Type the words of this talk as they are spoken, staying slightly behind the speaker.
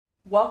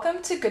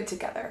Welcome to Good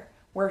Together,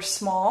 where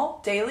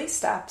small daily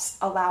steps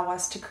allow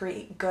us to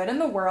create good in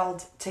the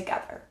world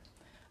together.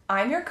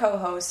 I'm your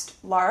co-host,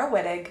 Laura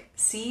Wittig,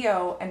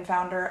 CEO and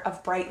founder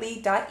of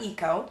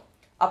Brightly.eco,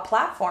 a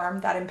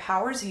platform that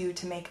empowers you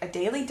to make a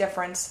daily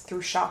difference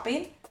through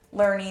shopping,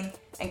 learning,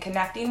 and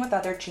connecting with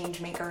other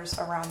changemakers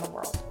around the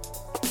world.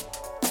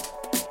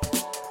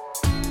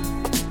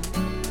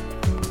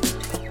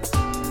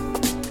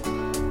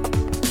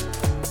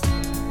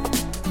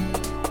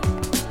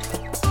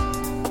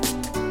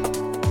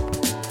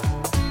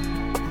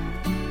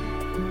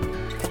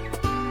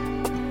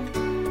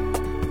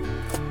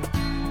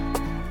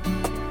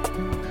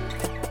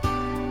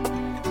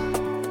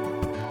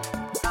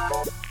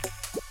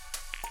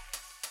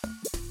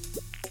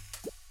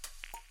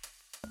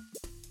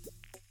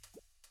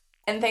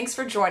 And thanks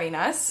for joining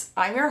us.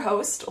 I'm your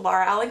host,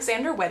 Laura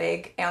Alexander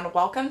Wittig, and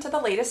welcome to the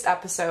latest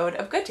episode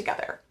of Good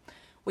Together.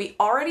 We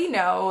already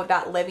know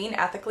that living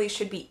ethically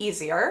should be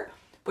easier,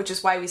 which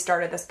is why we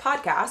started this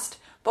podcast,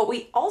 but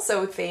we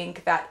also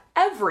think that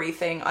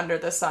everything under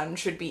the sun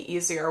should be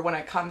easier when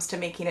it comes to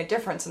making a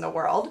difference in the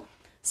world,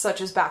 such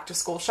as back to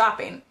school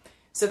shopping.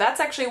 So that's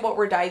actually what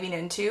we're diving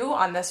into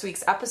on this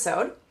week's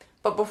episode.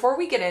 But before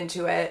we get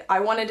into it,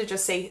 I wanted to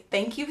just say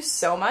thank you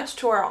so much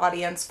to our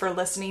audience for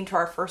listening to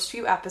our first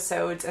few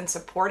episodes and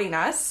supporting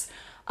us,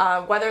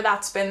 whether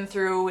that's been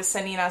through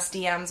sending us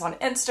DMs on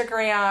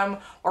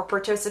Instagram or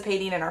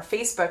participating in our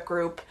Facebook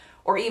group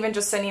or even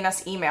just sending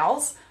us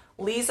emails.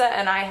 Lisa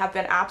and I have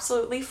been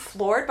absolutely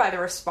floored by the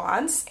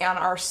response and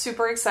are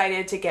super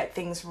excited to get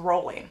things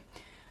rolling.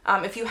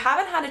 If you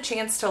haven't had a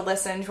chance to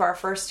listen to our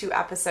first two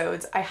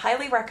episodes, I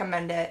highly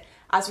recommend it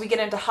as we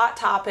get into hot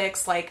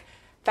topics like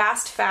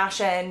fast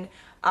fashion,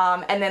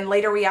 and then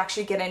later we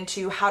actually get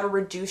into how to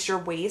reduce your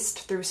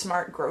waste through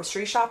smart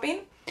grocery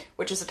shopping,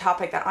 which is a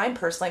topic that I'm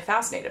personally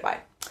fascinated by.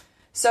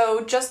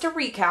 So just to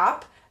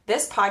recap,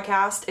 this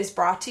podcast is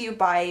brought to you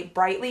by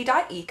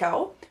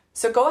Brightly.eco.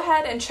 So go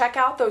ahead and check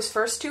out those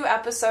first two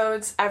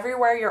episodes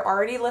everywhere you're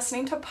already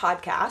listening to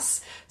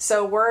podcasts.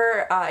 So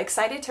we're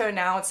excited to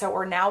announce that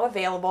we're now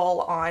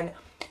available on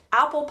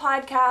Apple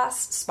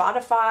Podcasts,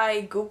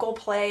 Spotify, Google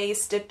Play,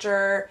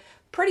 Stitcher,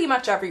 pretty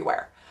much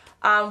everywhere.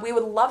 We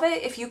would love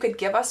it if you could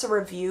give us a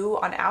review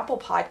on Apple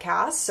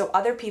Podcasts so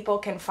other people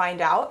can find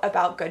out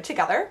about Good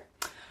Together.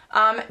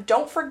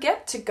 Don't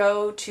forget to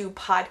go to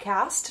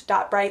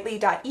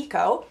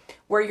podcast.brightly.eco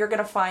where you're going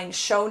to find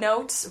show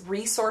notes,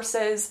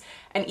 resources,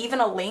 and even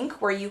a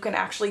link where you can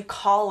actually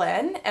call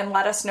in and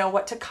let us know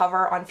what to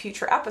cover on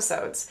future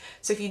episodes.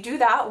 So if you do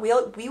that,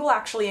 we will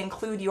actually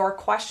include your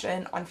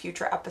question on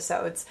future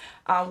episodes.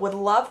 Would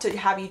love to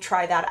have you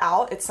try that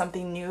out. It's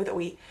something new that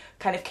we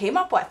kind of came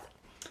up with.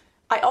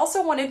 I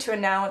also wanted to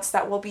announce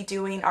that we'll be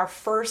doing our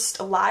first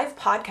live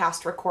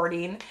podcast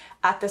recording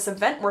at this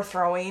event we're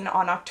throwing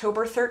on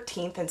October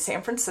 13th in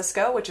San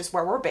Francisco, which is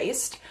where we're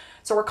based.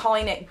 So we're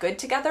calling it Good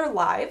Together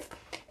Live.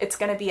 It's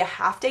going to be a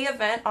half-day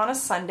event on a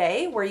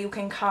Sunday where you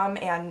can come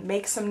and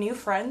make some new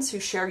friends who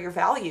share your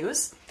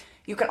values.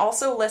 You can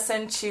also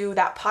listen to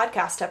that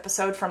podcast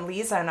episode from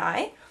Lisa and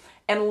I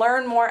and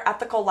learn more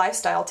ethical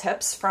lifestyle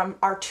tips from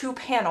our two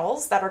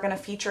panels that are going to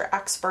feature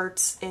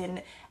experts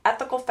in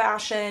ethical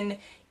fashion,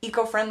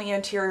 eco-friendly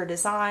interior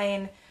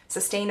design,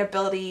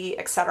 sustainability,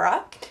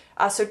 etc.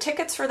 So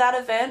tickets for that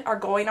event are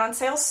going on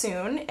sale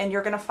soon, and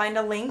you're going to find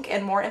a link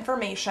and more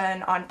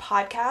information on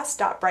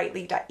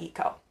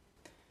podcast.brightly.eco.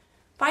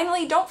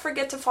 Finally, don't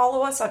forget to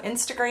follow us on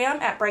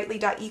Instagram at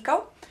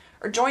brightly.eco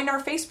or join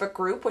our Facebook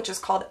group, which is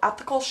called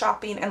Ethical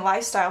Shopping and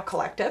Lifestyle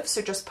Collective,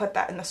 so just put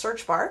that in the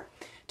search bar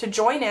to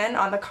join in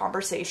on the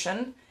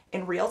conversation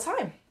in real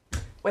time.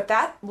 With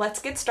that, let's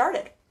get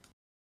started.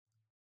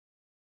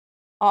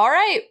 All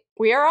right,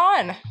 we are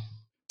on.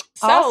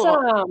 So,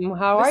 awesome.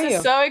 How are you? This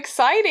is so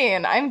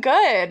exciting. I'm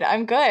good.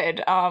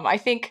 I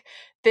think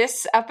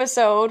this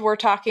episode we're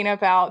talking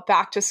about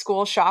back to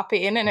school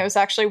shopping, and it was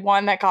actually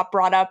one that got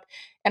brought up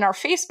in our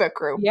Facebook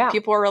group. Yeah.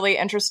 People are really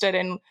interested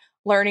in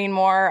learning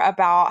more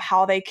about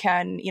how they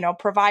can,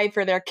 provide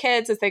for their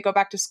kids as they go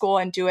back to school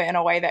and do it in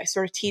a way that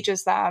sort of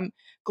teaches them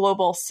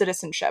global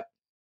citizenship.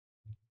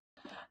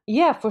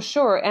 Yeah, for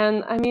sure.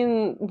 And I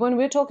mean, when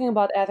we're talking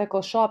about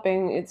ethical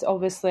shopping, it's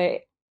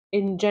obviously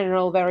in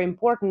general very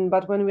important.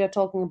 But when we are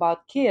talking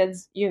about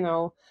kids,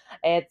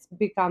 it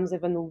becomes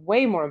even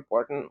way more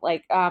important.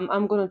 Like,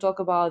 I'm going to talk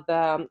about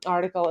the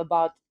article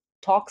about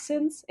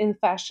toxins in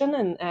fashion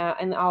and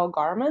in our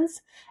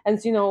garments. And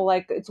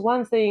like, it's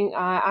one thing,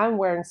 I'm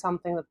wearing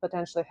something that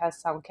potentially has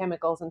some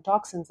chemicals and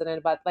toxins in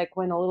it, but like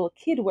when a little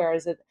kid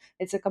wears it,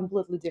 it's a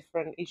completely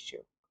different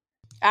issue.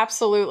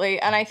 Absolutely.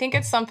 And I think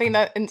it's something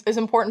that is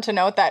important to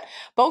note that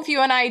both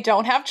you and I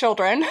don't have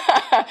children,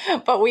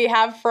 but we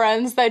have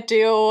friends that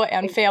do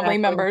and family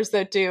members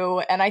that do.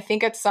 And I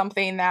think it's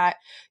something that,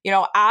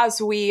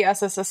 as we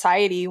as a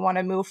society want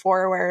to move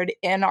forward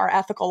in our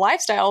ethical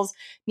lifestyles,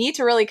 need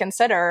to really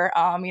consider,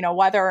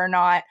 whether or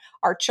not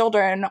our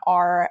children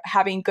are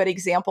having good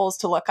examples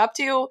to look up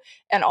to.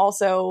 And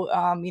also,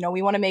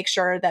 we want to make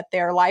sure that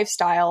their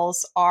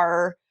lifestyles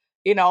are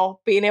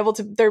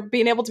they're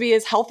being able to be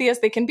as healthy as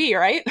they can be,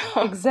 right?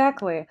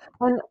 Exactly.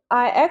 And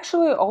I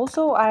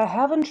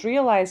haven't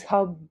realized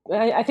how,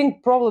 I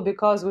think probably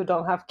because we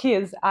don't have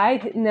kids,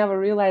 never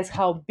realized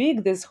how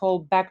big this whole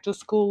back to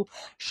school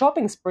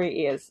shopping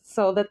spree is.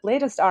 So that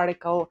latest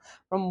article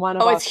from one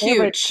of Oh, our it's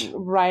favorite huge.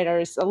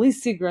 writers,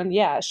 Liz Sigran,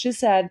 yeah, she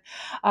said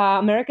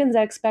American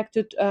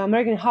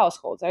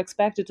households are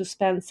expected to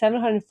spend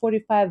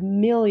 745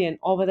 million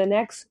over the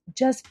next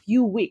just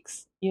few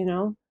weeks, you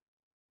know?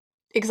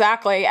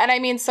 Exactly. And I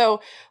mean,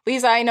 so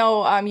Lisa, I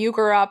know you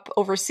grew up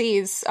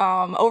overseas.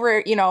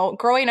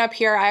 Growing up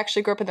here, I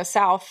actually grew up in the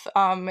South.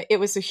 It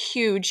was a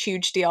huge,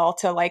 huge deal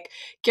to like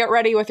get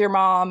ready with your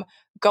mom,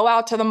 go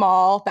out to the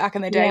mall back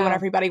in the day when Yeah.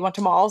 everybody went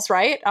to malls,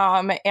 right?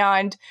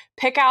 And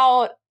pick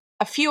out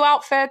a few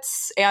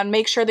outfits and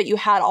make sure that you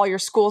had all your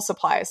school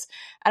supplies.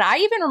 And I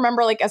even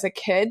remember like as a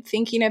kid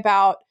thinking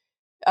about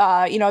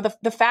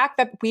the fact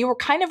that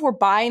were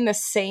buying the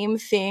same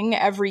thing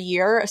every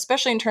year,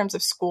 especially in terms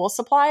of school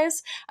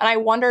supplies. And I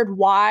wondered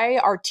why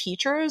our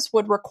teachers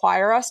would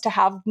require us to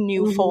have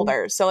new Hmm.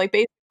 folders. So like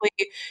basically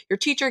your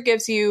teacher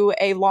gives you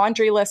a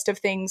laundry list of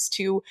things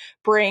to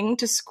bring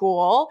to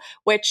school,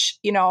 which,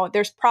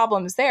 there's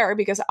problems there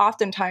because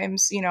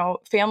oftentimes,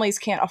 families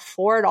can't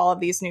afford all of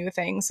these new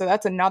things. So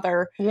that's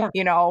Yeah.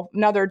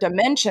 another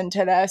dimension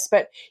to this.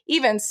 But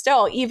even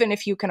still, even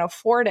if you can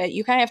afford it,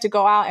 you kind of have to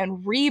go out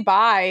and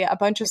rebuy a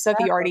bunch of stuff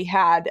that you Exactly. already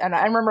had. And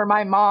I remember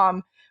my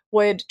mom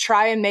would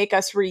try and make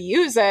us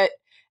reuse it.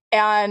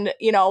 And,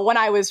 when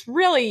I was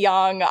really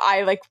young,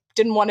 I like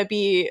didn't want to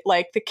be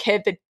like the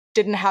kid that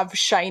didn't have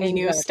shiny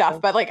new stuff. Exactly.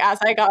 But like as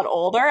I got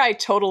older, I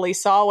totally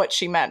saw what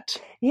she meant.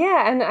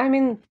 Yeah, and I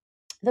mean,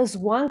 there's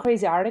one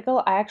crazy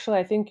article. I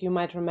think you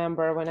might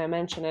remember when I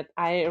mentioned it.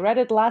 I read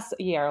it last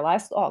year,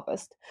 last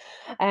August,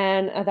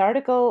 and the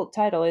article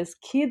title is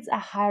 "Kids are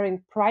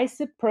hiring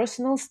pricey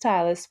personal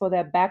stylists for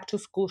their back to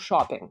school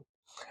shopping."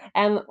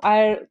 And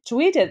I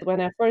tweeted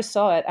when I first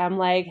saw it, I'm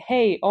like,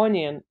 "Hey,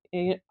 Onion,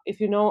 if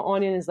you know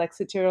Onion is like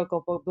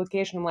satirical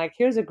publication, I'm like,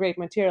 here's a great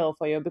material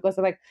for you because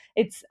like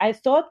it's. I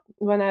thought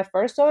when I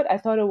first saw it, I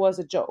thought it was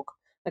a joke,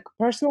 like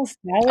personal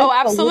Oh,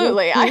 stylist for little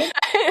absolutely. kids."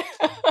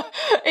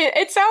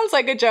 It sounds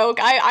like a joke.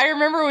 I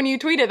remember when you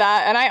tweeted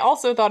that, and I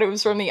also thought it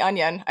was from The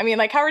Onion. I mean,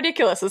 like, how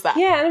ridiculous is that?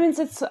 Yeah,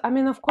 and I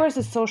mean, of course,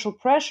 it's social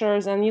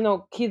pressures, and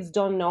kids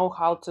don't know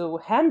how to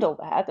handle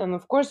that, and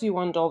of course, you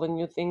want all the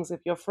new things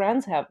if your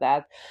friends have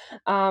that.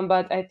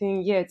 But I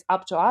think, yeah, it's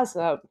up to us,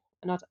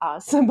 not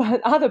us, but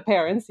other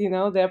parents,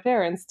 their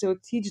parents, to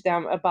teach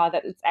them about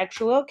that it's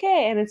actually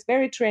okay, and it's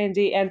very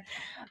trendy and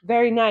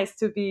very nice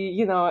to be,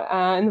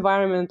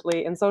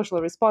 environmentally and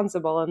socially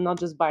responsible, and not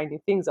just buy new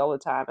things all the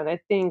time. And I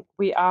think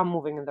we are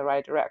moving in the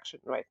right direction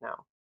right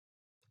now.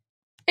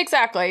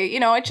 Exactly.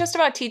 It's just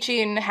about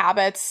teaching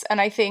habits.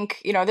 And I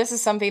think, this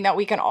is something that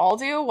we can all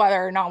do,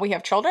 whether or not we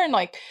have children,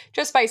 like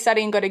just by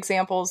setting good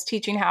examples,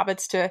 teaching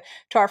habits to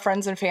our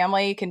friends and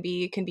family can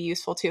be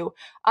useful too.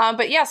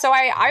 But yeah, so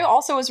I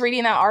also was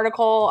reading that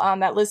article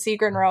that Liz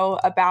Segren wrote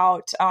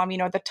about,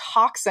 the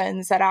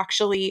toxins that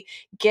actually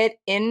get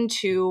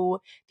into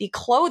the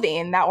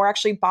clothing that we're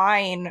actually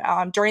buying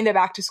during the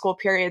back to school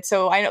period.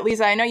 So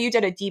Lisa, I know you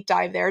did a deep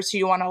dive there. So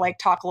you want to like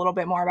talk a little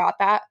bit more about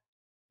that?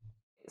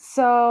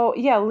 So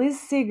yeah, Liz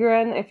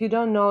Sigren, if you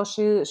don't know,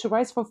 she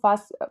writes for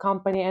Fast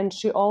Company, and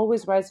she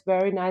always writes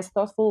very nice,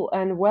 thoughtful,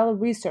 and well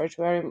researched,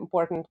 very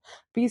important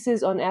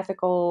pieces on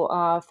ethical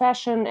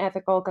fashion,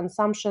 ethical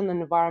consumption,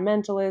 and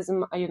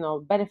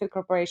environmentalism. Benefit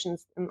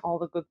corporations and all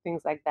the good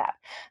things like that.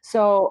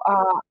 So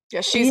Yeah,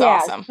 she's yeah,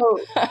 awesome.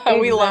 so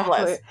We love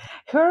exactly. Liz.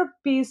 Her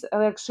piece,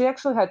 like she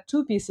actually had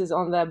two pieces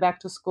on the back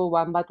to school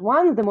one, but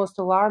one, the most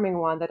alarming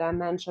one that I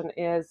mentioned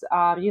is,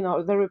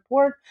 the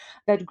report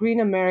that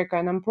Green America,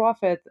 a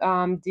nonprofit,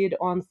 did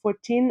on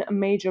 14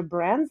 major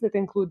brands that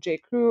include J.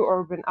 Crew,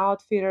 Urban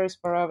Outfitters,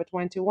 Forever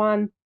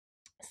 21.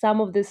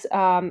 Some of these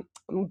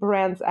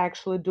brands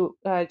actually do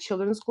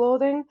children's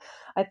clothing.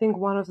 I think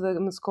one of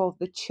them is called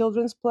the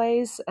Children's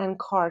Place and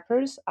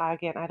Carter's.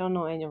 Again, I don't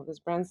know any of these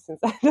brands since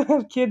I don't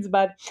have kids,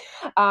 but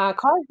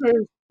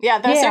Carter's, Yeah,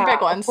 those are yeah,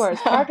 big of ones.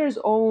 course, Carter's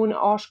own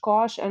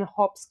Oshkosh and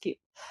Hopskip,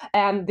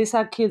 and these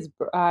are kids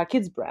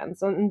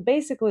brands. And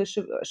basically,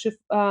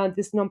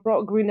 this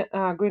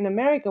Green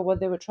America, what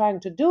they were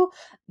trying to do,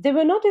 they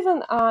were not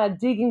even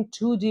digging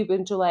too deep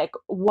into like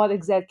what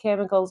exact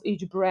chemicals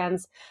each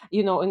brand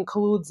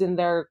includes in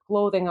their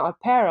clothing or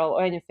apparel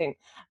or anything.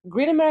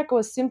 Green America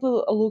was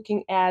simply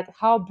looking at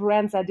how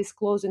brands are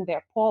disclosing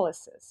their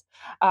policies,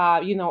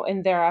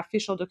 in their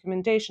official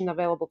documentation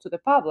available to the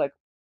public.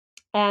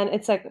 And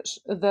it's like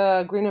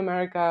the Green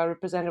America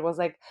representative was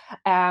like,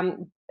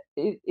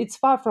 it's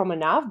far from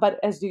enough,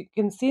 but as you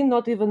can see,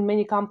 not even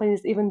many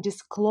companies even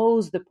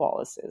disclose the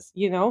policies,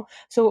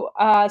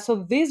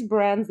 so these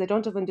brands, they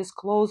don't even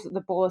disclose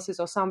the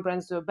policies, or some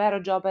brands do a better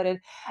job at it.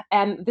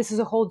 And this is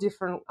a whole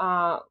different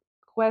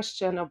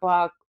question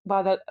about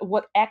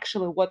what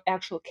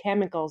actual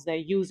chemicals they're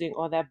using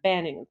or they're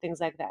banning and things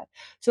like that.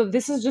 So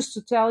this is just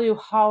to tell you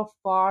how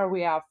far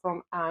we are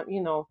from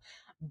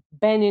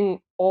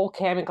banning all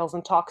chemicals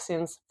and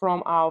toxins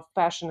from our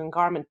fashion and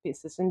garment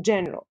pieces in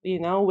general.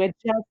 We're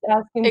just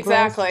asking brands to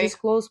Exactly.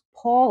 disclose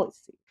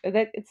policy.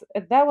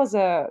 That was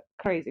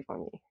crazy for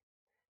me.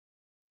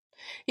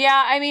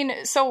 Yeah, I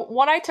mean, so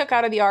what I took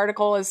out of the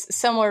article is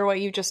similar to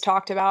what you just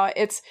talked about.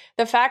 It's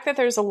the fact that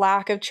there's a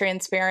lack of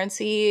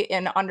transparency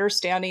in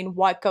understanding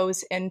what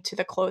goes into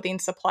the clothing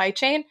supply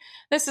chain.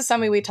 This is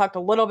something we talked a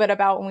little bit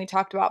about when we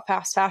talked about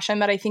fast fashion,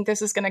 but I think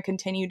this is going to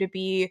continue to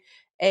be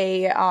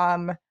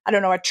I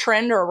don't know, a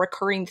trend or a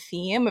recurring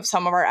theme of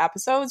some of our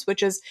episodes,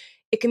 which is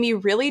it can be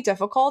really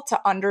difficult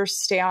to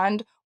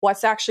understand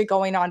what's actually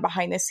going on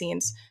behind the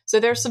scenes. So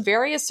there's some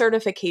various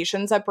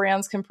certifications that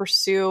brands can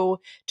pursue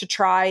to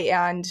try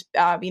and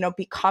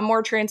become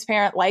more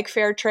transparent, like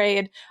fair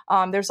trade.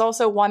 There's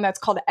also one that's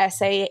called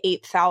SA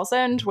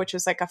 8000, which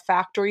is like a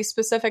factory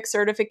specific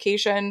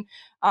certification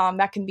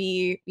that can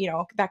be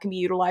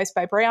utilized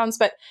by brands.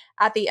 But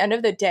at the end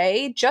of the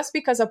day, just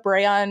because a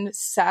brand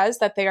says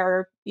that they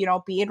are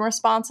being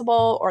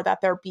responsible or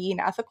that they're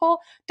being ethical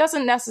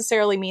doesn't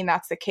necessarily mean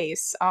that's the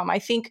case. I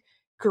think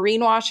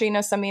greenwashing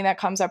is something that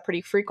comes up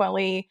pretty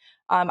frequently.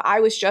 I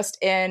was just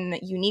in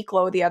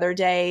Uniqlo the other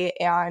day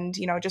and,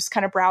 just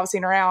kind of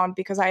browsing around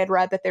because I had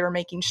read that they were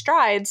making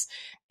strides.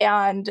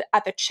 And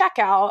at the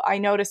checkout, I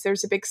noticed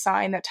there's a big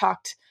sign that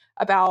talked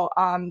about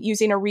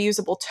using a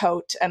reusable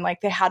tote, and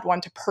like they had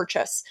one to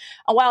purchase.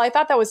 And while I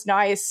thought that was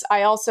nice,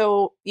 I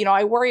also,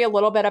 I worry a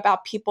little bit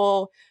about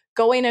people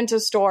going into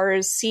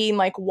stores, seeing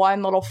like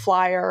one little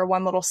flyer or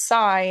one little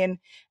sign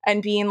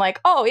and being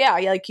like, oh yeah,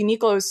 like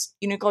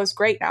Uniqlo's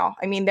great now.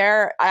 I mean,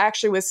 I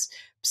actually was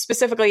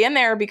specifically in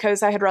there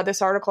because I had read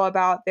this article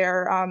about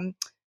their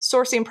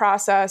sourcing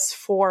process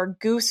for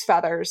goose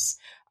feathers,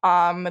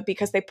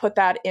 because they put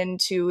that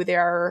into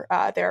their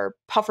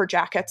puffer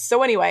jackets.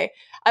 So anyway,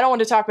 I don't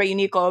want to talk about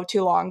Uniqlo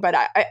too long, but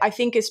I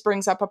think this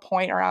brings up a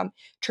point around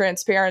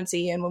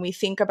transparency. And when we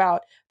think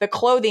about the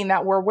clothing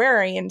that we're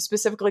wearing, and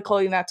specifically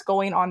clothing that's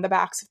going on the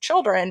backs of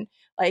children,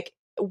 like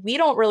we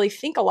don't really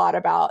think a lot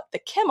about the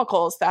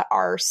chemicals that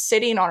are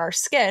sitting on our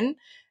skin.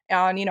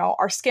 And,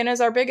 our skin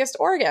is our biggest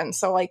organ.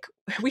 So like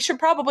we should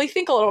probably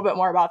think a little bit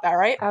more about that,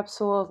 right?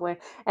 Absolutely.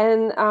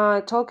 And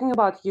talking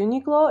about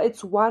Uniqlo,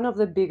 it's one of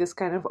the biggest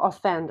kind of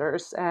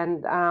offenders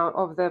and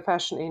of the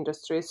fashion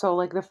industry. So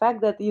like the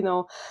fact that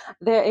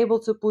they're able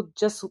to put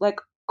just like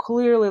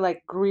clearly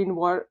like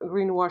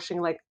greenwashing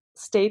like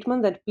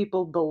statement that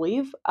people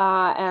believe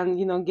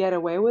and get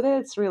away with it,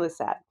 it's really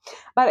sad.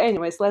 But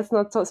anyways, let's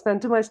not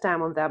spend too much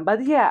time on them.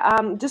 But yeah,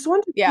 just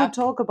wanted to Yeah.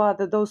 talk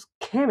about those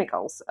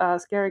chemicals,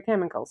 scary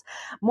chemicals.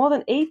 More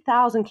than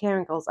 8,000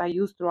 chemicals are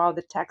used throughout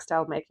the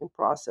textile making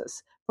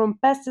process, from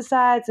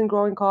pesticides in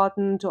growing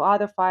cotton to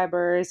other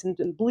fibers and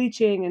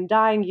bleaching and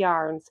dyeing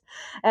yarns.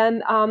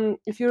 And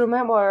if you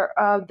remember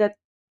that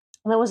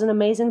there was an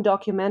amazing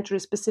documentary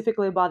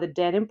specifically about the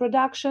denim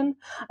production.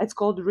 It's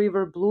called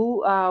River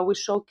Blue. We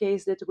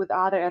showcased it with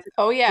other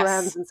ethical Oh,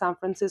 brands yes. in San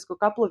Francisco a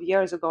couple of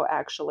years ago,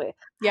 actually.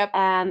 Yep.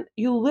 And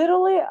you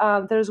literally,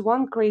 there's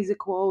one crazy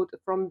quote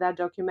from that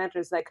documentary.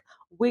 It's like,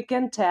 we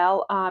can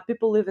tell,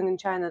 people living in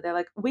China, they're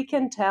like, we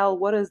can tell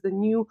what is the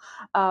new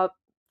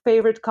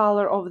favorite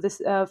color of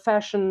this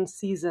fashion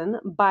season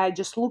by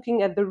just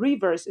looking at the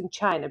rivers in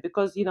China,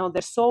 because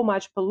there's so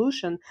much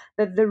pollution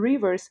that the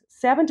rivers,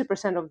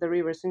 70% of the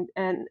rivers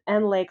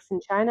and lakes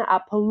in China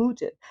are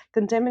polluted,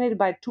 contaminated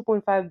by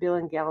 2.5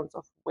 billion gallons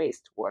of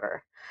wastewater.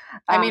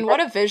 I mean, That, what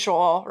a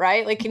visual,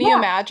 right? Like, can you yeah,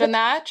 imagine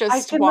that? I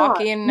Just cannot.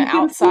 walking You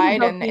can see the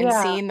outside and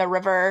yeah, seeing the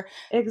river.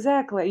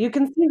 exactly. You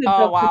can see the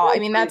Oh, wow. I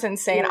mean, documentary. that's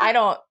insane.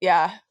 Yeah,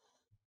 Yeah.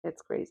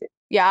 it's crazy.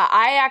 Yeah,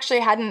 I actually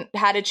hadn't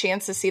had a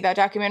chance to see that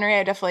documentary.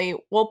 I definitely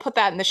will put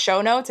that in the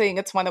show notes. I think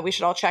it's one that we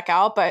should all check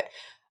out. But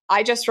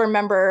I just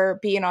remember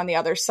being on the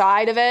other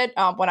side of it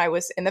when I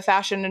was in the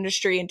fashion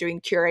industry and doing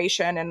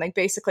curation and like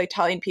basically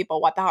telling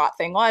people what the hot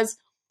thing was.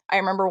 I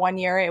remember one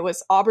year it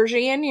was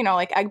aubergine,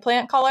 like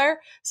eggplant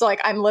color. So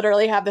like I'm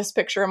literally have this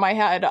picture in my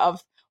head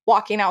of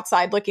walking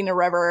outside, looking the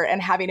river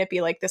and having it be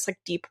like this like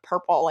deep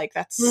purple. Like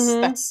Mm-hmm.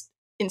 that's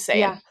insane.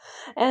 Yeah,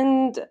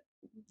 and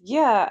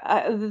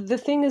yeah, the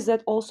thing is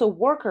that also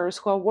workers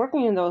who are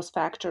working in those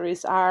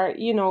factories are,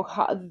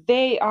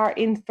 they are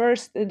in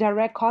first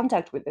direct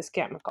contact with these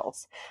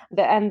chemicals,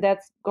 and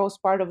that goes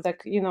part of the,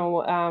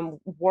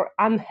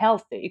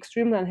 unhealthy,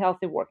 extremely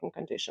unhealthy working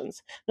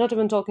conditions. Not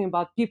even talking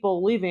about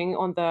people living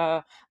on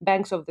the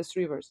banks of these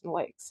rivers and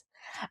lakes.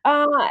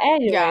 Yeah,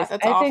 Anyways,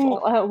 that's I think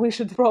awful. we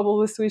should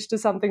probably switch to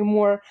something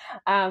more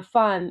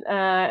fun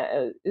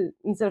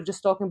instead of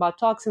just talking about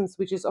toxins,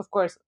 which is, of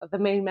course, the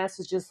main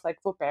message is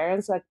like for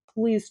parents, like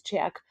please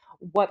check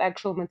what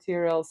actual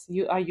materials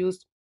you are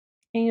used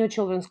in your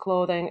children's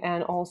clothing,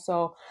 and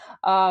also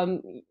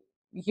um,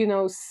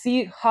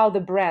 see how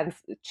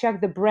check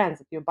the brands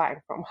that you're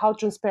buying from, how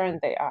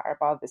transparent they are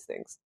about these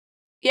things.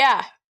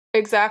 Yeah,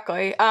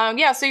 exactly.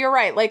 Yeah, so you're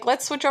right. Like,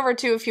 let's switch over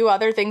to a few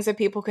other things that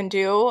people can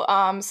do.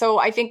 So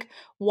I think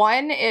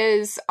one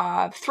is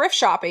thrift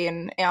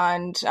shopping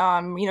and,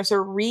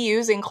 sort of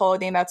reusing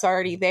clothing that's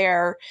already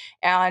there.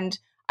 And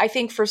I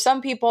think for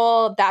some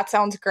people that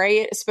sounds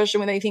great, especially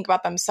when they think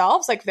about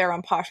themselves, like they're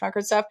on Poshmark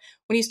and stuff.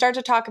 When you start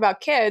to talk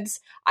about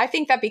kids, I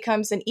think that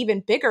becomes an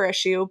even bigger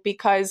issue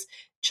because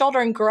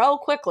children grow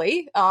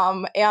quickly,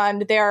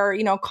 and they're,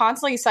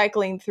 constantly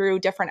cycling through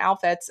different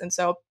outfits. And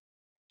so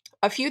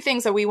a few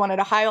things that we wanted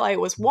to highlight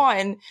was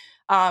one,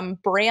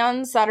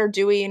 brands that are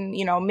doing,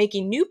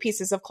 making new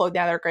pieces of clothing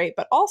that are great,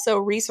 but also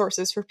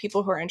resources for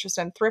people who are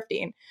interested in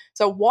thrifting.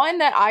 So one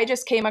that I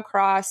just came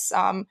across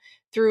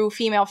through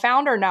Female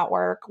Founder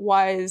Network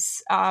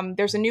was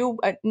there's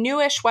a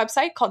newish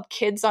website called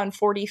Kids on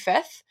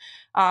 45th.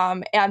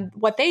 And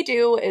what they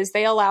do is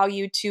they allow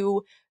you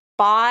to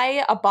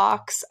buy a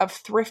box of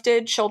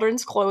thrifted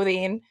children's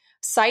clothing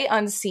sight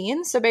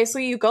unseen. So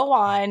basically you go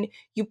on,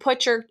 you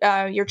put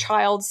your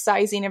child's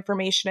sizing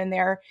information in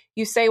there.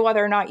 You say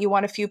whether or not you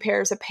want a few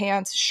pairs of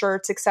pants,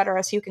 shirts,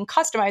 etc. So you can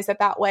customize it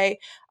that way.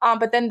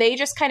 But then they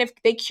just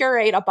they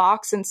curate a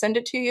box and send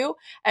it to you.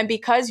 And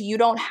because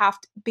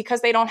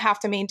they don't have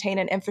to maintain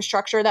an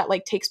infrastructure that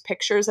like takes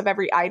pictures of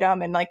every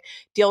item and like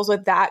deals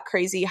with that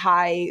crazy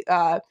high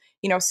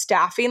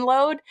staffing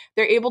load,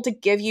 they're able to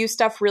give you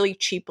stuff really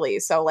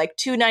cheaply. So like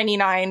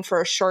 $2.99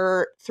 for a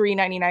shirt,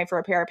 $3.99 for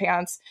a pair of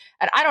pants.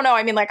 And I don't know,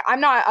 I mean, like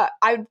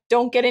I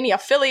don't get any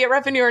affiliate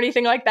revenue or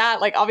anything like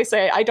that. Like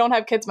obviously I don't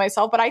have kids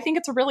myself, but I think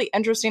it's a really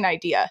interesting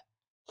idea.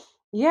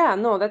 Yeah,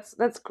 no,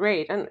 that's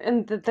great,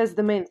 and that's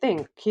the main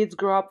thing. Kids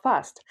grow up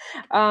fast.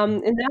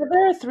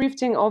 Another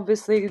thrifting,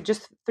 obviously,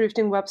 just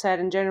thrifting website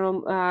in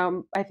general.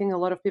 I think a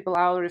lot of people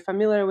are already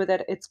familiar with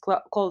it. It's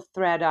called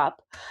ThreadUp.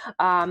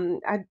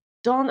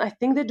 I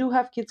think they do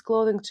have kids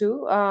clothing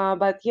too.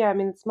 But yeah, I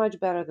mean, it's much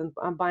better than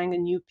buying a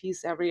new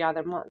piece every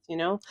other month,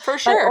 For But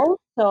sure.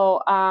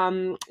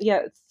 also,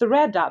 yeah,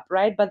 ThreadUp,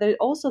 right? But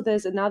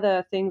there's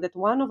another thing that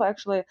one of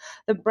actually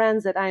the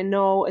brands that I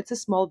know, it's a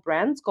small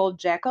brand. It's called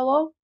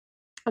Jackalo.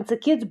 It's a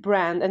kids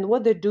brand, and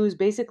what they do is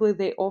basically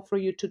they offer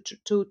you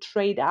to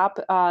trade up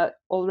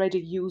already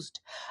used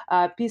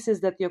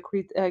pieces that your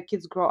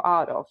kids grow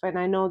out of. And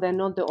I know they're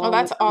not the Oh, only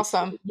that's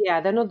awesome.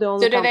 yeah, they're not the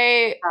only So do company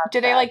they that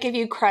do does they that. like give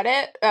you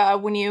credit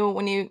when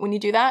you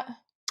do that?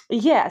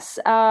 Yes,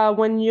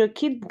 when your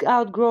kid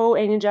outgrow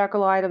any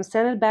Jackalo item,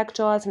 send it back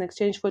to us in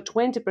exchange for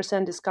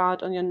 20%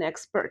 discount on your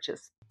next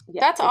purchase. Yeah,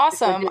 That's it's a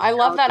awesome. I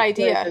love discount. that It's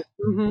very idea.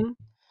 good.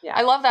 Yeah.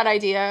 I love that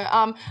idea.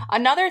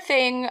 Another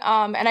thing,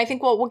 and I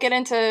think we'll get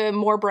into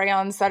more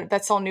brands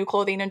that sell new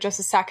clothing in just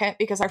a second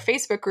because our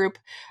Facebook group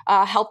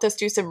helped us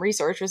do some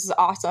research, which is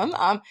awesome.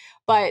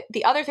 But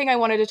the other thing I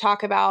wanted to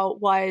talk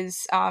about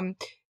was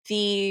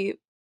the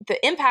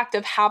impact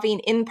of having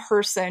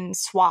in-person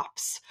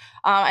swaps.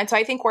 And so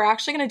I think we're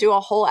actually going to do a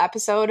whole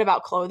episode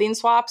about clothing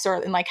swaps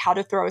and like how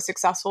to throw a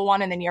successful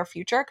one in the near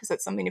future because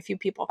it's something a few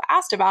people have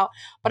asked about.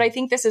 But I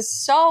think this is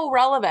so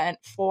relevant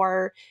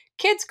for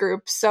kids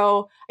groups.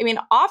 So, I mean,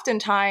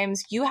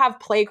 oftentimes you have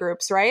play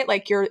groups, right?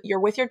 Like you're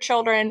with your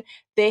children,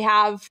 they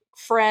have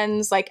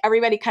friends, like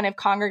everybody kind of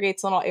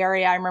congregates in a little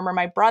area. I remember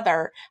my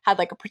brother had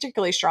like a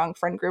particularly strong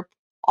friend group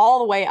all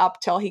the way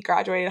up till he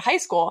graduated high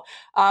school.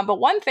 But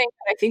one thing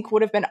that I think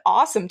would have been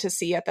awesome to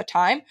see at the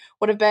time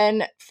would have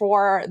been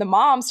for the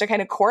moms to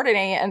kind of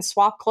coordinate and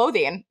swap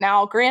clothing.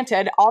 Now,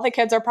 granted, all the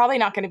kids are probably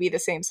not going to be the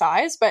same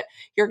size, but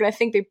you're going to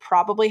think they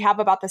probably have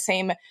about the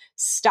same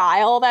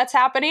style that's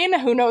happening.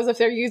 Who knows if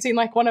they're using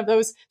like one of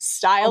those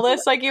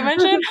stylists like you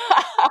mentioned.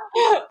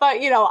 But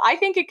I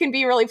think it can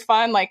be really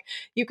fun. Like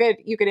you could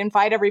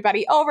invite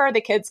everybody over, the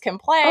kids can Oh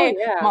play,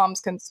 yeah.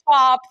 moms can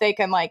swap, they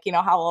can like, have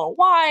a little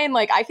wine.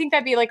 Like I think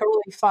that'd be like a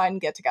really fun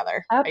get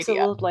together idea.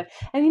 Absolutely.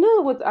 And you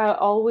know what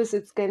always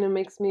it's kind of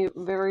makes me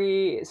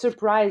very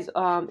surprised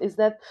is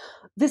that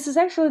this is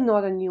actually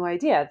not a new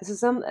idea. This is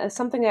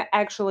something that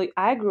actually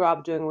I grew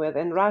up doing with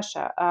in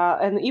Russia.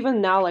 And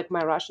even now, like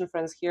my Russian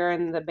friends here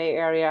in the Bay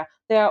Area,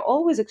 they are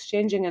always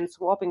exchanging and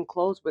swapping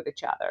clothes with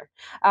each other.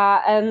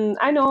 And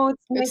I know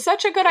It's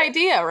such a good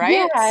idea, yeah,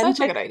 right? It's and such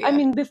a like good I idea.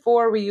 mean,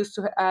 before we used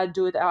to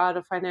do it out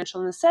of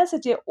financial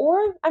necessity,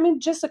 or I mean,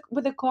 just like,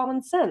 with a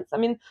common sense. I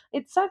mean,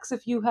 it sucks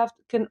if you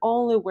can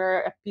only wear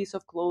a piece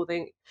of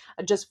clothing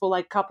just for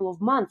like couple of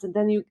months, and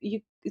then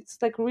you it's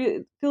like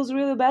it feels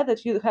really bad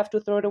that you have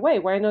to throw it away.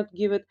 Why not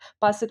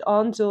pass it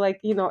on to like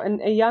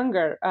a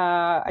younger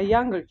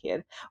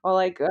kid or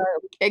like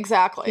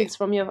Exactly. kids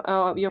from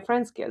your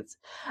friends' kids.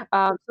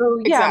 So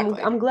yeah,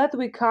 Exactly. I'm glad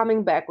we're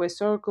coming back. We're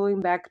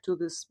circling back to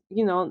this,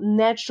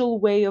 natural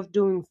way of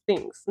doing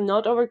things,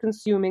 not over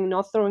consuming,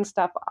 not throwing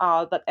stuff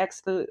out, but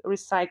actually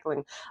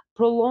recycling,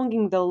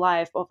 prolonging the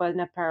life of an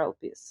apparel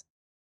piece.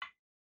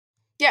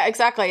 Yeah,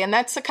 exactly. And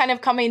that's kind of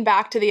coming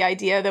back to the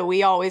idea that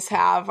we always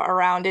have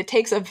around it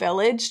takes a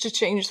village to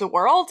change the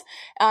world.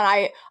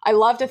 And I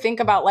love to think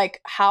about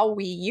like how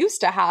we used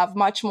to have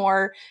much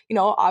more,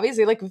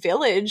 obviously like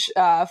village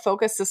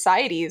focused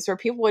societies where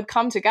people would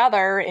come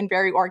together in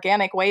very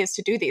organic ways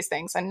to do these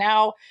things. And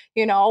now,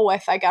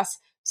 with I guess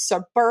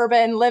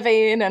suburban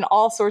living and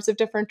all sorts of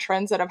different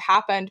trends that have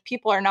happened,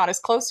 people are not as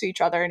close to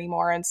each other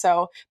anymore. And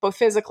so both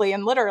physically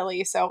and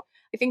literally. So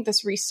I think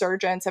this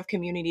resurgence of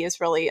community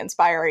is really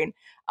inspiring.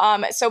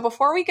 So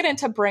before we get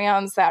into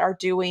brands that are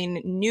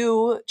doing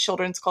new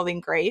children's clothing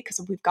great,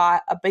 because we've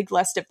got a big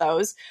list of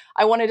those,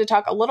 I wanted to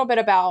talk a little bit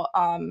about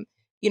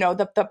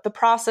the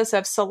process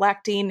of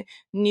selecting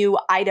new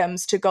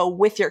items to go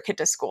with your kid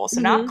to school. So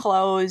not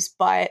clothes,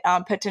 but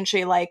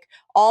potentially like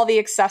all the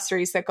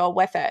accessories that go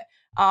with it.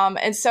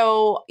 And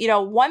so,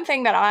 one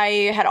thing that I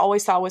had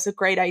always thought was a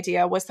great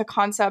idea was the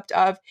concept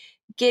of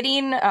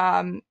getting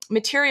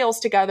materials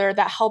together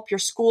that help your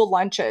school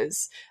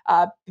lunches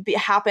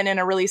happen in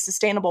a really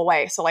sustainable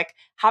way. So like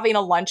having a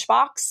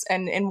lunchbox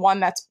and one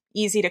that's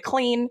easy to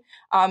clean,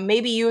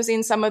 maybe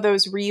using some of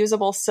those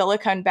reusable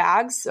silicone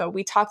bags. So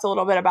we talked a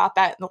little bit about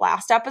that in the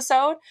last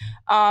episode.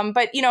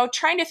 But,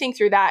 trying to think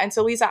through that. And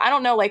so Lisa, I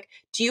don't know, like,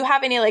 do you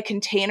have any like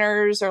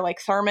containers or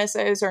like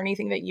thermoses or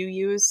anything that you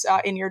use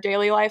in your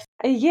daily life?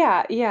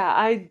 Yeah.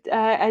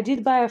 I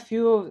did buy a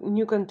few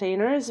new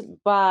containers,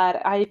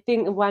 but I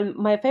think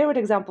my favorite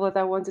example that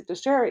I wanted to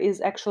share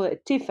is actually a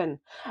tiffin.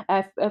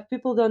 If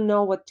people don't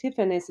know what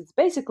tiffin is, it's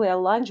basically a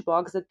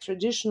lunchbox that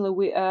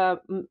traditionally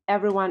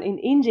everyone in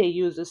India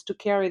uses to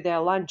carry their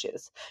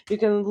lunches. You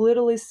can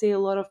literally see a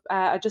lot of.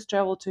 I just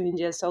traveled to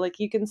India, so like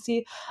you can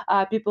see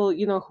people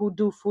who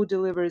do food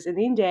deliveries in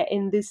India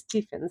in these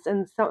tiffins,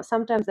 and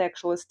sometimes they're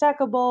actually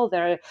stackable.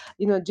 They're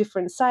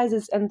different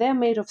sizes, and they're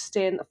made of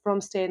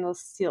from stainless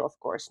steel, of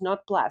course,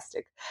 not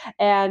plastic.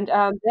 And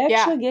they're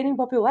Yeah. actually gaining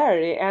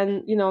popularity.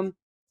 And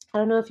I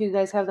don't know if you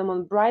guys have them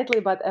on Brightly,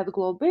 but at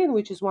Globin,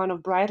 which is one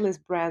of Brightly's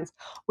brands,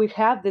 we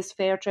have this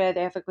fair trade,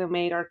 ethically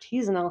made,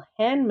 artisanal,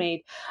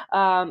 handmade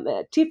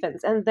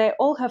tiffins, and they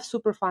all have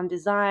super fun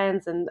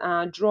designs and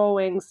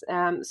drawings.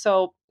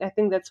 So I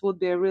think that would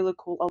be a really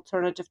cool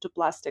alternative to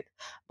plastic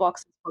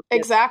boxes for kids.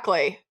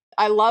 Exactly.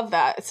 I love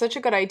that. It's such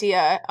a good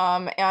idea.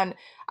 And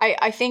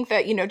I think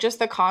that, just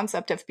the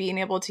concept of being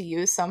able to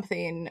use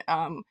something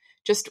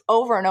just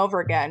over and over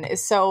again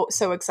is so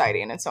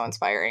exciting and so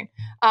inspiring.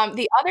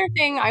 The other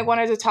thing I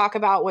wanted to talk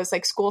about was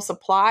like school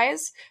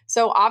supplies.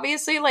 So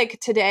obviously, like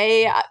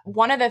today,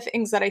 one of the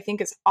things that I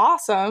think is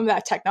awesome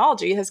that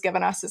technology has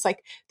given us is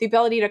like the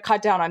ability to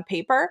cut down on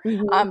paper.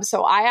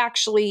 So I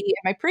actually, in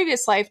my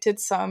previous life, did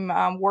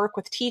some work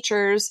with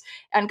teachers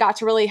and got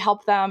to really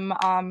help them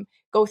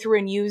go through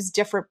and use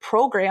different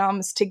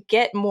programs to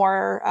get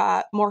more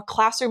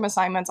classroom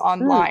assignments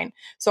online.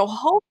 So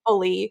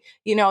hopefully,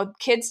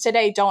 kids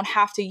today don't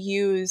have to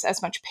use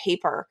as much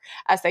paper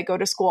as they go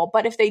to school.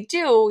 But if they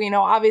do,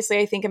 obviously,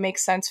 I think it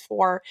makes sense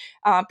for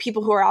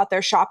people who are out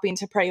there shopping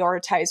to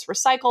prioritize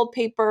recycled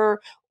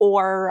paper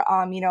or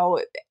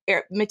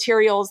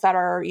materials that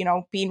are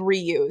being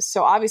reused.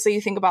 So obviously,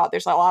 you think about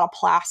there's a lot of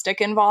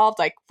plastic involved,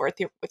 like with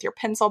your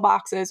pencil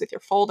boxes, with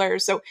your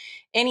folders. So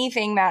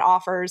anything that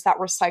offers that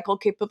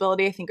recycled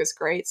capability, I think is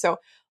great. So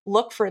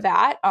look for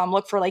that.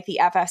 Look for like the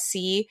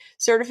FSC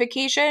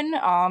certification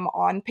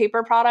on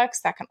paper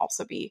products. That can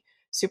also be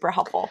super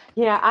helpful.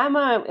 Yeah, I'm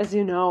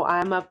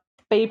a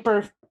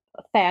paper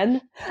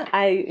fan.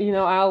 I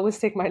always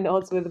take my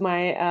notes with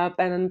my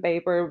pen and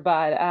paper,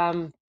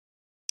 but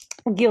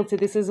guilty.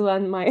 This is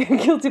one my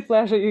guilty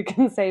pleasure, you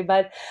can say.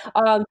 But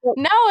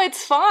no,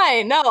 it's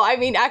fine. No, I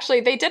mean,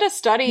 actually, they did a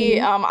study.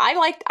 I'm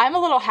a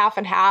little half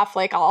and half.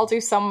 Like, I'll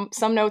do some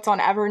notes on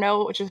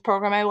Evernote, which is a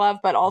program I love,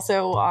 but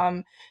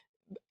also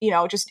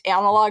just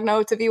analog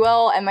notes, if you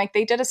will. And like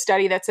they did a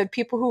study that said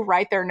people who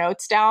write their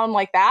notes down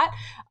like that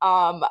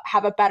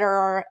have a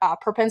better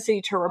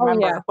propensity to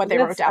remember what they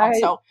wrote down.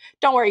 So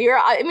don't worry,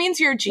 it means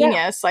you're a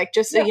genius. Like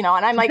just and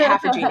I'm like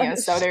half a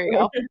genius. So there you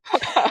go.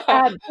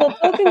 So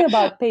talking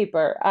about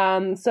paper,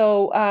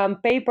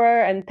 paper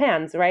and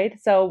pens, right?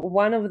 So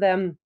one of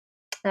them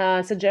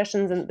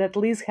suggestions that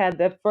Liz had,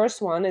 the first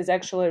one is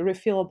actually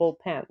refillable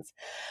pens,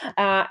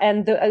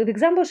 and the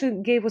example she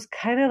gave was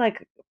kind of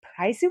like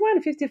pricey one,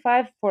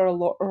 55 for a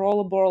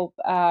rollable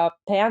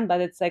pen,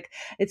 but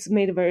it's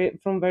made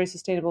from very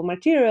sustainable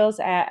materials.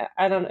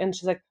 And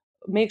she's like,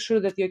 make sure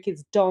that your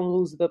kids don't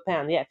lose the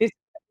pen. Yeah, 50.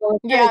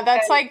 Yeah,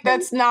 that's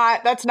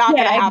not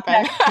gonna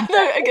happen.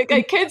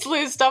 Exactly. Kids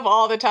lose stuff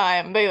all the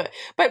time.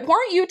 But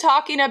weren't you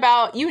talking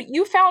about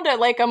you found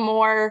a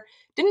more?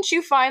 Didn't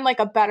you find like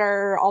a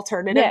better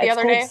alternative the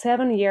other day? It's called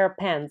 7-year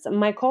pens.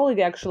 My colleague,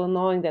 actually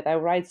knowing that I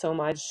write so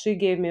much, she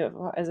gave me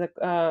as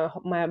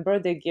my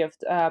birthday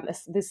gift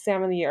this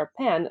 7-year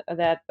pen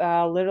that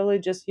literally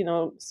just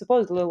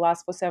supposedly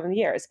lasts for 7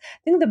 years. I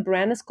think the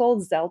brand is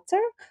called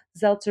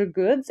Zelter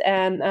Goods,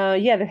 and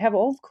they have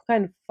all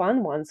kind of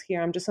fun ones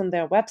here. I'm just on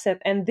their website,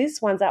 and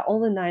these ones are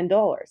only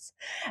 $9.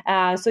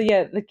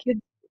 The kids.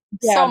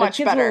 Yeah, so the much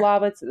kids better. will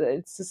love it.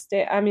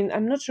 I mean,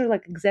 I'm not sure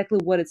like exactly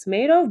what it's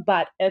made of,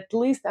 but at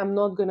least I'm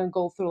not gonna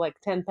go through like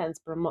 10 pens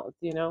per month,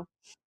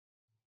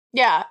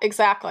 Yeah,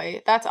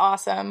 exactly. That's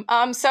awesome.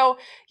 I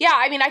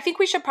mean, I think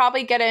we should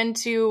probably get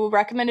into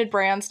recommended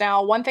brands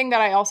now. One thing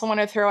that I also want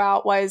to throw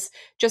out was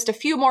just a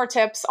few more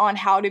tips on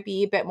how to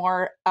be a bit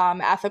more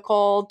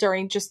ethical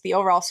during just the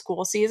overall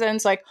school season.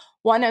 So like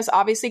One is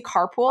obviously Oh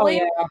carpooling,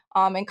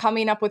 yeah. and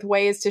coming up with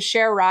ways to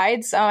share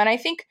rides. And I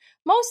think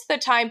most of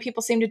the time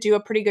people seem to do a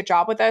pretty good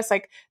job with this.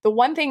 Like the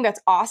one thing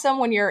that's awesome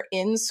when you're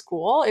in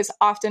school is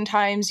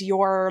oftentimes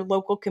your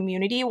local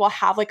community will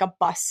have like a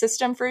bus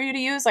system for you to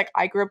use. Like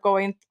I grew up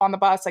going on the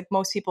bus, like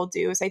most people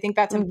do. So I think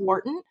that's Hmm.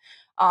 important.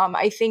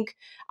 I think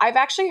I've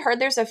actually heard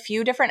there's a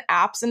few different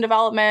apps in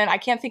development. I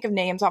can't think of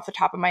names off the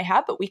top of my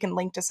head, but we can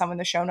link to some in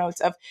the show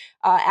notes of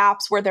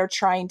apps where they're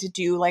trying to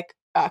do like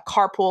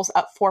carpools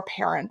up for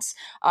parents.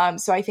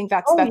 So I think Oh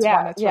that's one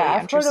yeah, that's yeah. really I've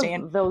heard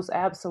interesting. of those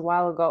apps a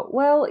while ago.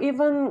 Well,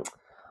 even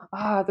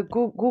the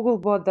Google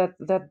bought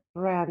that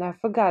brand. I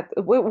forgot.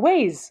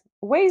 Waze.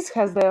 Waze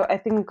has the, I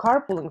think,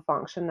 carpooling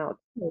function now.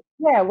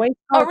 Yeah, Waze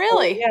Oh, carpool.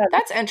 really? Yeah,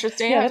 That's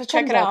interesting. I yeah, have to that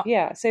check comes it up. out.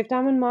 Yeah, save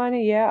time and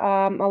money.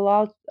 Yeah,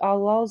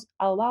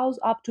 allows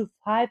up to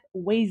 5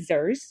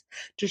 Wazers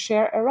to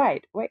share a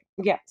ride. Wait,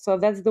 yeah. So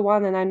that's the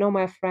one, and I know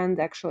my friend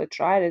actually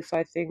tried it. So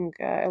I think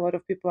a lot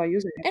of people are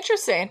using it.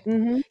 Interesting.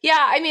 Mm-hmm.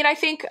 Yeah, I mean, I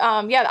think,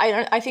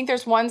 yeah, I think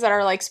there's ones that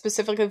are like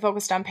specifically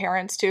focused on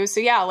parents too. So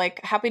yeah,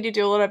 like happy to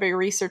do a little bit of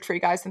research for you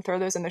guys and throw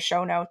those in the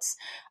show notes.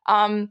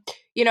 Um,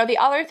 the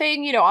other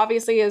thing,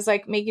 obviously is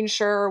like making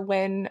sure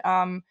when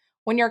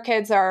your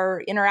kids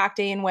are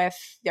interacting with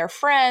their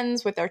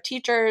friends, with their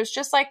teachers,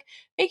 just like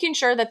making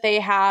sure that they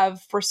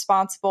have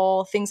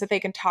responsible things that they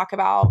can talk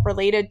about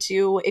related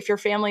to if your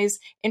family's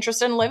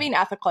interested in living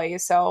ethically.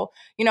 So,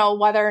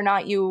 whether or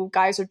not you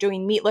guys are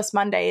doing meatless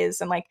Mondays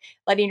and like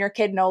letting your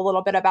kid know a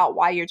little bit about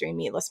why you're doing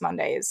meatless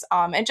Mondays.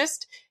 And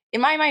just in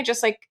my mind,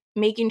 just like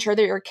making sure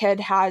that your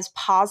kid has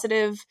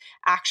positive,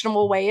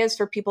 actionable ways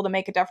for people to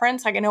make a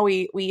difference. Like I know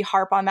we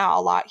harp on that a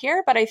lot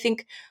here, but I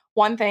think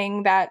one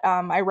thing that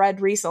I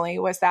read recently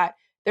was that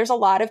there's a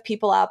lot of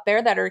people out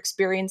there that are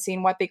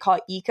experiencing what they call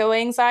eco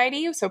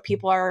anxiety. So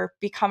people are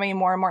becoming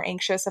more and more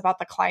anxious about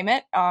the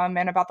climate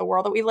and about the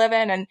world that we live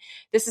in. And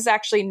this is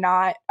actually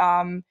not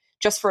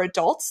just for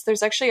adults.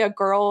 There's actually a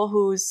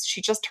girl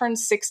she just turned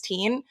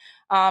 16,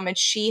 and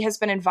she has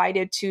been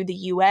invited to the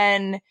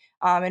UN.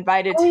 Oh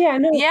yeah, I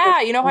know what you're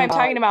Yeah, you know who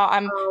talking I'm about.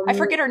 talking about. I Um,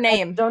 forget her I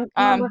name. don't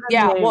remember her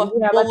Yeah, name.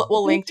 Yeah, but I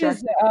we'll think link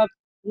to her.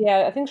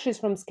 yeah, I think she's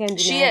from She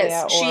is.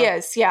 Scandinavia She or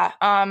is.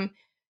 Yeah.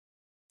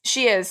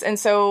 She is. And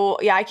so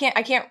yeah, I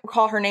can't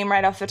recall her name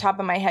right off the top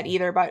of my head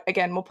either, but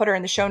again, we'll put her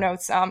in the show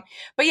notes.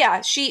 But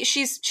yeah,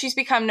 she's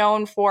become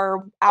known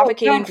for oh,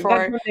 advocating got for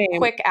her name.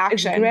 quick It's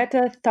action.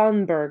 Greta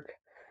Thunberg.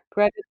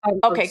 Greta Thunberg,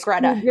 Okay,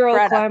 Greta. schoolgirl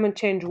Greta. climate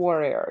change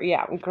warrior.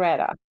 Yeah,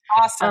 Greta.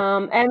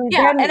 Awesome. And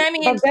Yeah, and then, I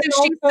mean, but so then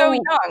she's so also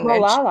young and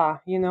Malala.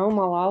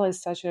 Malala is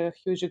such a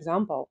huge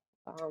example.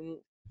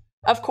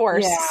 of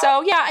course. Yeah,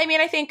 So yeah, I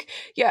mean, I think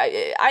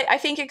I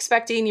think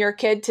expecting your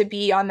kid to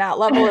be on that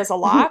level is a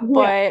lot, yeah.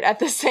 but at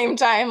the same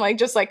time, like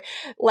just like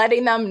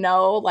letting them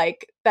know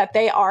like that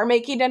they are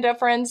making a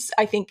difference,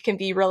 I think can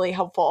be really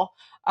helpful.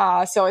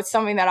 So it's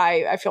something that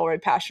I feel very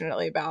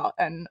passionately about,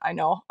 and I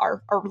know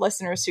our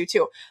listeners do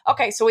too.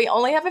 Okay, so we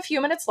only have a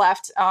few minutes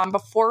left.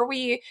 Before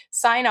we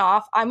sign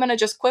off, I'm going to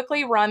just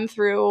quickly run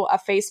through a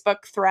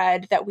Facebook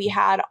thread that we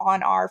had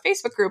on our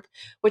Facebook group,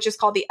 which is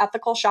called the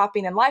Ethical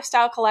Shopping and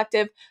Lifestyle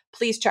Collective.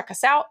 Please check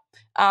us out.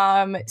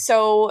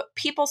 So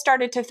people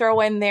started to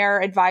throw in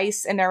their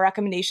advice and their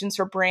recommendations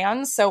for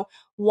brands. So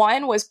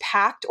one was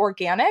Packed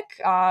Organic.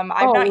 I've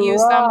Oh, not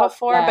used them love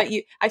before, that. but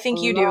I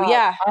think you do. Love.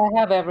 Yeah. I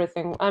have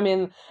everything. I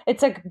mean,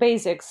 it's like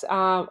basics.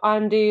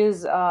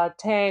 Undies,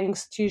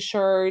 tanks,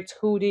 t-shirts,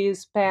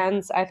 hoodies,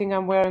 pants. I think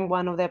I'm wearing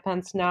one of their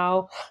pants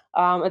now.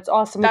 It's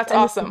awesome. That's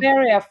And it's awesome.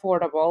 very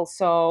affordable.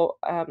 So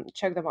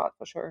check them out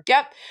for sure.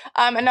 Yep.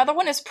 Another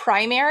one is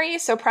Primary.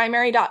 So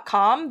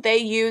primary.com. They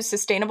use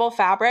sustainable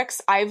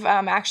fabrics. I've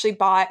actually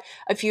bought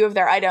a few of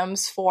their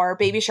items for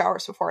baby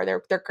showers before.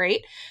 They're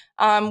great.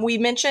 We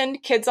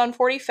mentioned Kids on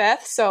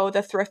 45th, so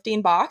the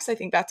thrifting box. I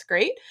think that's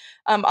great.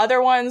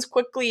 Other ones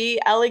quickly,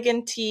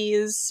 Elegant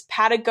Teas,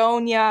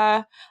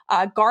 Patagonia,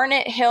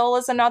 Garnet Hill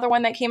is another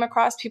one that came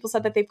across. People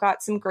said that they've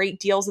got some great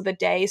deals of the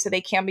day, so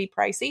they can be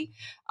pricey.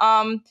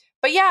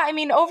 But yeah, I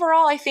mean,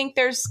 overall, I think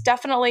there's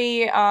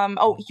definitely,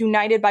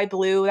 United by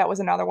Blue, that was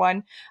another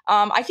one.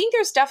 I think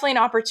there's definitely an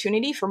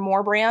opportunity for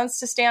more brands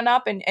to stand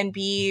up and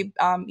be,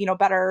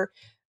 better,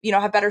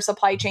 have better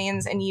supply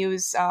chains and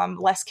use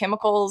less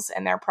chemicals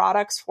in their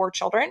products for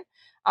children.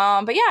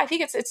 But yeah, I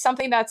think it's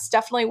something that's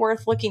definitely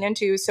worth looking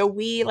into. So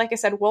like I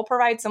said, we'll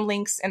provide some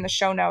links in the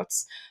show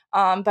notes.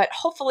 But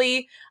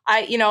hopefully,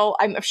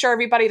 I'm sure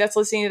everybody that's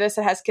listening to this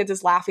that has kids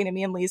is laughing at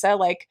me and Lisa,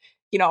 like,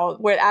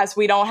 as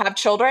we don't have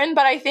children.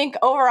 But I think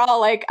overall,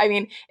 like, I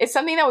mean, it's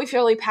something that we feel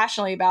really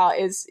passionately about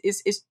is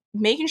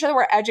making sure that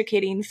we're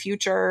educating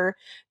future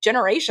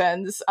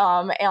generations,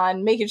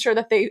 and making sure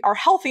that they are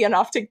healthy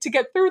enough to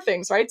get through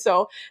things, right?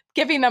 So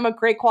giving them a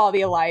great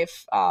quality of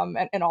life,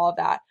 and all of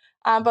that.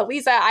 But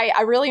Lisa,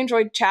 I really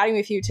enjoyed chatting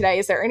with you today.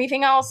 Is there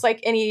anything else, like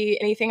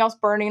anything else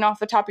burning off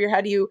the top of your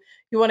head you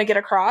want to get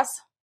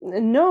across?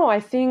 No,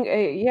 I think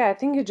yeah, I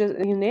think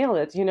you nailed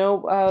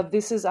it.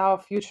 This is our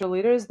future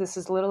leaders. This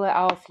is literally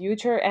our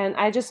future, and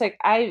I just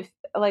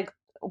like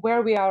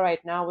where we are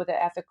right now with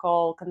the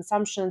ethical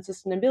consumption,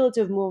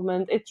 sustainability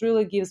movement, it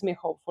really gives me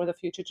hope for the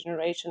future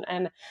generation.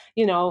 And,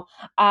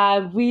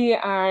 we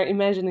are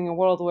imagining a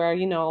world where,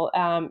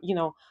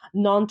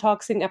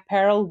 non-toxic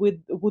apparel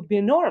would be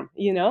a norm.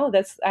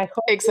 That's, I hope it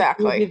will be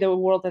Exactly. the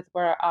world that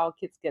where our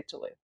kids get to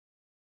live.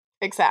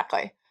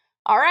 Exactly.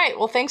 All right.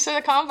 Well, thanks for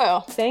the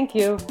convo. Thank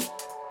you.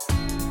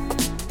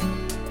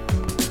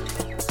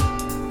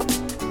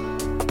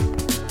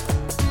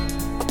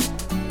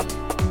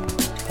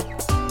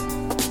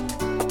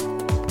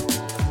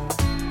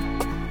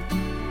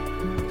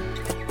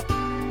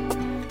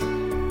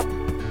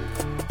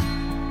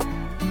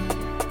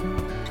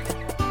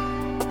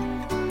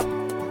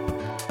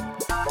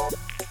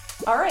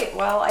 All right.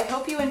 Well, I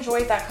hope you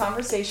enjoyed that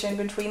conversation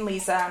between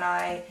Lisa and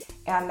I,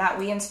 and that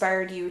we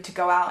inspired you to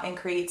go out and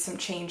create some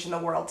change in the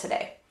world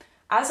today.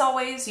 As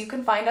always, you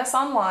can find us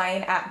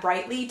online at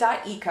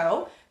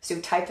brightly.eco,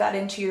 so type that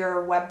into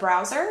your web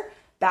browser.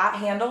 That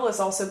handle is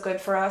also good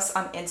for us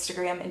on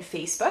Instagram and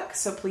Facebook,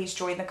 so please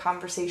join the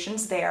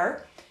conversations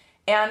there.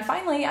 And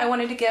finally, I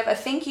wanted to give a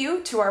thank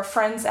you to our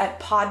friends at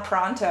Pod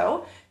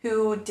Pronto,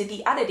 who did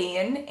the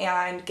editing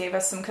and gave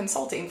us some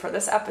consulting for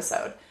this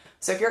episode.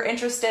 So if you're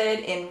interested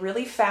in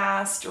really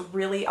fast,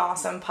 really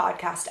awesome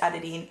podcast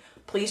editing,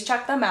 please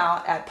check them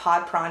out at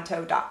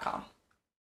podpronto.com.